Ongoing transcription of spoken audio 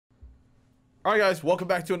All right, guys, welcome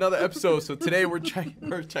back to another episode. So today we're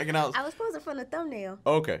checking out. I was posing from the thumbnail.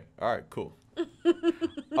 Okay, all right, cool.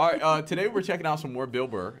 All right, today we're checking out some more Bill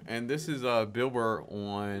Burr, and this is Bill Burr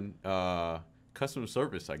on customer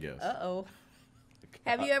service, I guess. Uh-oh.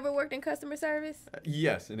 Have you ever worked in customer service?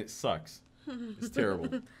 Yes, and it sucks. It's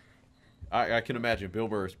terrible. I can imagine Bill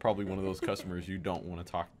Burr is probably one of those customers you don't want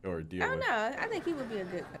to talk or deal with. Oh, no, I think he would be a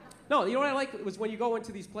good. No, you know what I like was when you go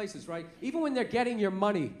into these places, right? Even when they're getting your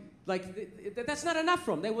money, like that's not enough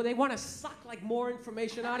for them. They want to suck like more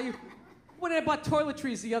information out of you. When I bought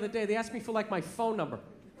toiletries the other day, they asked me for like my phone number.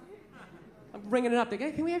 I'm ringing it up. They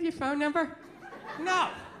go, "Can we have your phone number?"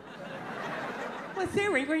 No. Well,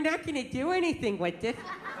 sorry, we're not going to do anything with this.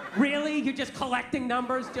 Really? You're just collecting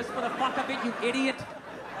numbers just for the fuck of it, you idiot?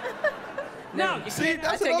 No, you See, can't.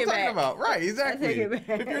 that's what I'm talking about. Right, exactly.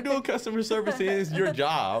 If you're doing customer service, it is your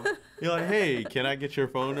job. You're like, hey, can I get your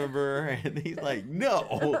phone number? And he's like,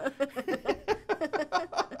 no.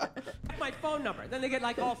 My phone number. Then they get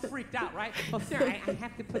like all freaked out, right? Well, sir, I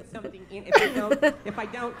have to put something in. If I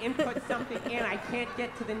don't input something in, I can't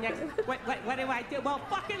get to the next. What do I do? Well,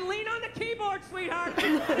 fucking lean on the keyboard, sweetheart. I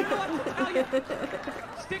don't know what to tell you.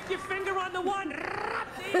 Stick your finger on the one.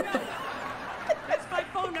 There you go. That's my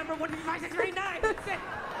phone number, 15639. That's it.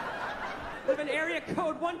 Live in area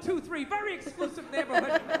code 123. Very exclusive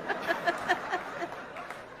neighborhood.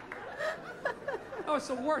 Oh, it's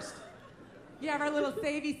the worst. You have our little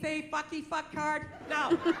savey save fucky fuck card?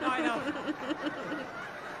 No, I know.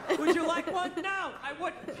 Would you like one? No, I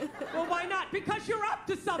wouldn't. Well, why not? Because you're up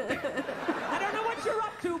to something. I don't know what you're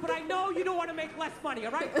up to, but I know you don't want to make less money,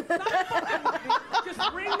 all right? Stop fucking with me.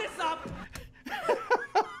 Just bring this up.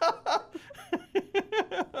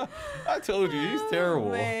 I told you, he's terrible.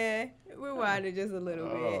 Oh, man, we're winding just a little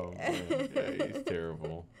Oh, bit. man. Yeah, he's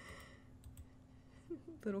terrible.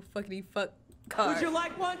 Little fuckity fuck card. Would you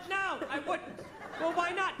like one? No, I wouldn't. Well,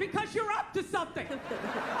 why not? Because you're up to something.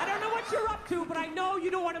 I don't know what you're up to, but I know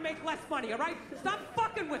you don't want to make less money, all right? Stop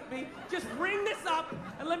fucking with me. Just bring this up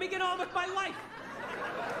and let me get on with my life.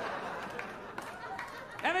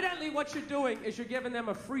 Evidently, what you're doing is you're giving them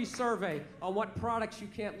a free survey on what products you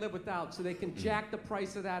can't live without so they can jack the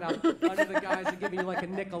price of that up under the guise of giving you like a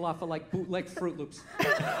nickel off of like bootleg Fruit Loops.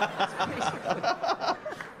 That's basically.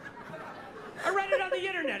 I read it on the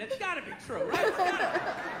internet. It's got to be true, right? It's got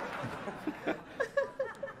to.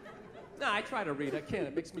 No, I try to read. I can't.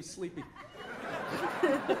 It makes me sleepy. No,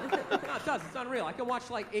 it does. It's unreal. I can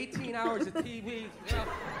watch like 18 hours of TV, you know,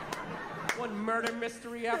 one murder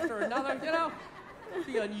mystery after another, you know.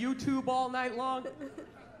 Be on YouTube all night long.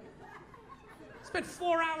 Spent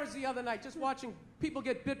 4 hours the other night just watching people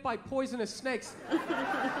get bit by poisonous snakes. You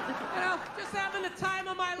know, just having the time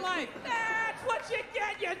of my life. That's what you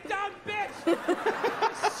get, you dumb bitch!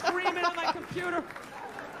 Screaming on my computer.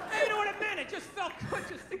 Hey, you know what it meant? It just felt good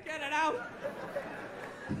just to get it out.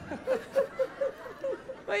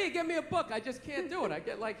 Well, you give me a book, I just can't do it. I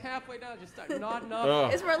get like halfway down, just start nodding off. Oh.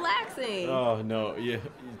 It's relaxing. Oh, no, yeah.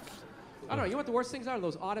 I don't know, you know what the worst things are?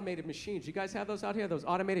 Those automated machines. You guys have those out here? Those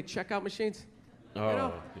automated checkout machines? Oh. You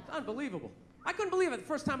know, it's unbelievable. I couldn't believe it the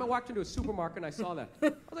first time I walked into a supermarket and I saw that. I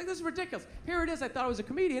was like, this is ridiculous. Here it is, I thought I was a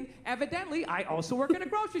comedian. Evidently, I also work in a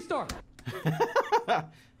grocery store.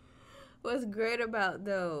 What's great about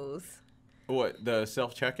those? What, the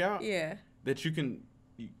self-checkout? Yeah. That you can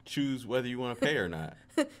choose whether you want to pay or not.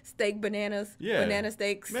 Steak bananas. Yeah. Banana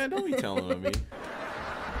steaks. Man, don't be telling on me.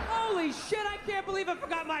 Holy shit, I can't believe I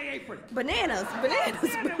forgot my apron. Bananas. Damn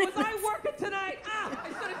it, was I working tonight? Ah, I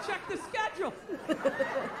should have checked the schedule.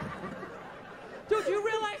 Dude, do you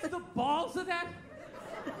realize the balls of that?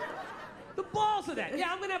 The balls of that.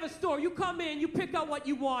 Yeah, I'm gonna have a store. You come in, you pick out what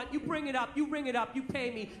you want, you bring it up, you ring it up, you pay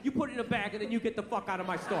me, you put it in a bag, and then you get the fuck out of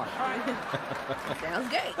my store. All right? Sounds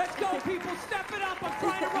great. Let's go, people. Step it up. I'm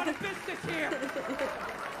trying to run a business here.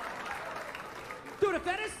 Dude, if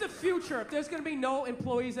that is the future, if there's gonna be no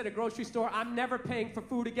employees at a grocery store, I'm never paying for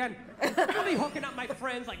food again. I'll be hooking up my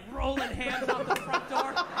friends, like rolling hands out the front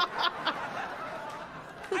door.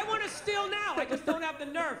 I want to steal now. I just don't have the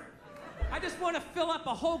nerve. I just want to fill up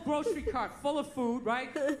a whole grocery cart full of food,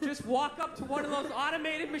 right? Just walk up to one of those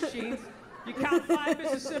automated machines. You count 5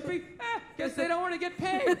 Mississippi. Guess they don't want to get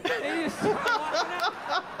paid. They just start walking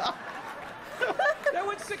out. Then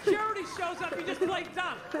when security shows up, you just play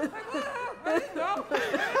dumb. Like, I didn't know.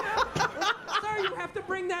 Sorry, you have to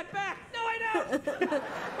bring that back. No, I don't.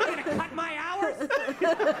 You're going to cut my hours?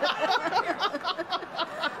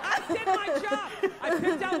 I did my job. I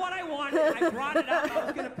picked out what I wanted. I brought it up. I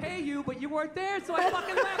was going to pay you, but you weren't there, so I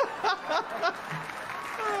fucking left.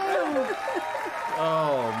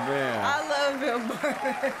 Oh, man. I love Bill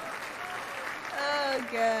Burr. Oh,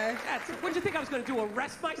 gosh. What'd you think I was going to do,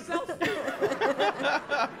 arrest myself?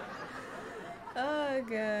 Oh,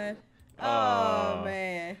 God. Oh,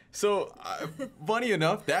 man. So, funny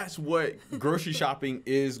enough, that's what grocery shopping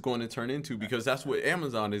is going to turn into because that's what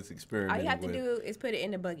Amazon is experimenting with. All you have to do is put it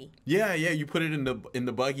in the buggy. Yeah, you put it in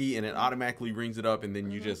the buggy and it automatically rings it up and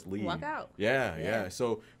then you just leave. Walk out. Yeah.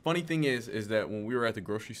 So, funny thing is that when we were at the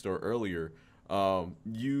grocery store earlier,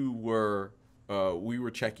 we were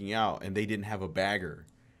checking out and they didn't have a bagger.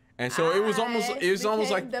 And so it was almost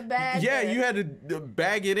like the bagger. Yeah, you had to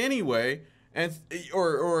bag it anyway. And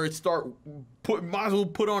or might as well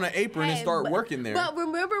put on an apron and start working there. But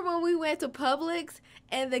remember when we went to Publix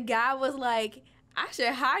and the guy was like, "I should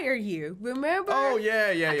hire you." Remember? Oh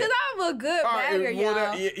yeah. Because I'm a good bagger,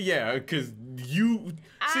 y'all. Yeah, because you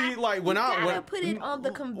see, like when you gotta put it on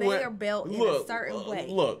the conveyor belt in a certain way.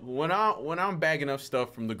 Look, when I'm bagging up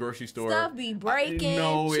stuff from the grocery store, stuff be breaking.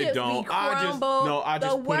 No, chips it don't. Be crumbled, I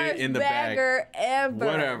just put it in the bag. Bagger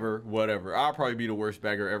ever. Whatever. I'll probably be the worst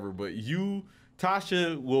bagger ever, but you,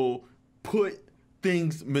 Tasha, will put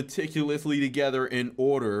things meticulously together in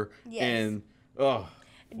order. Yes. And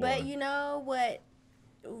But you know what?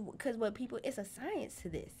 Because it's a science to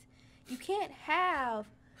this. You can't have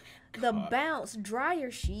the bounce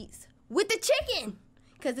dryer sheets with the chicken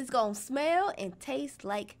because it's going to smell and taste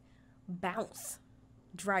like bounce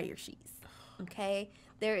dryer sheets. Okay?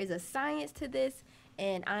 There is a science to this,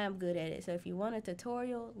 and I am good at it. So if you want a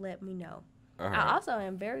tutorial, let me know. Right. I also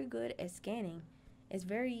am very good at scanning.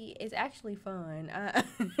 It's actually fun.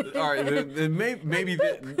 All right, then maybe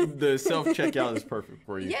the self-checkout is perfect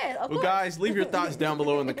for you. Yeah, of Well, course. guys, leave your thoughts down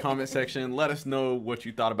below in the comment section. Let us know what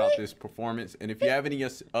you thought about this performance. And if you have any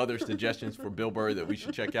other suggestions for Bill Burr that we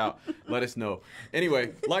should check out, let us know.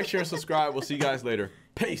 Anyway, like, share, and subscribe. We'll see you guys later.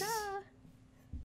 Peace.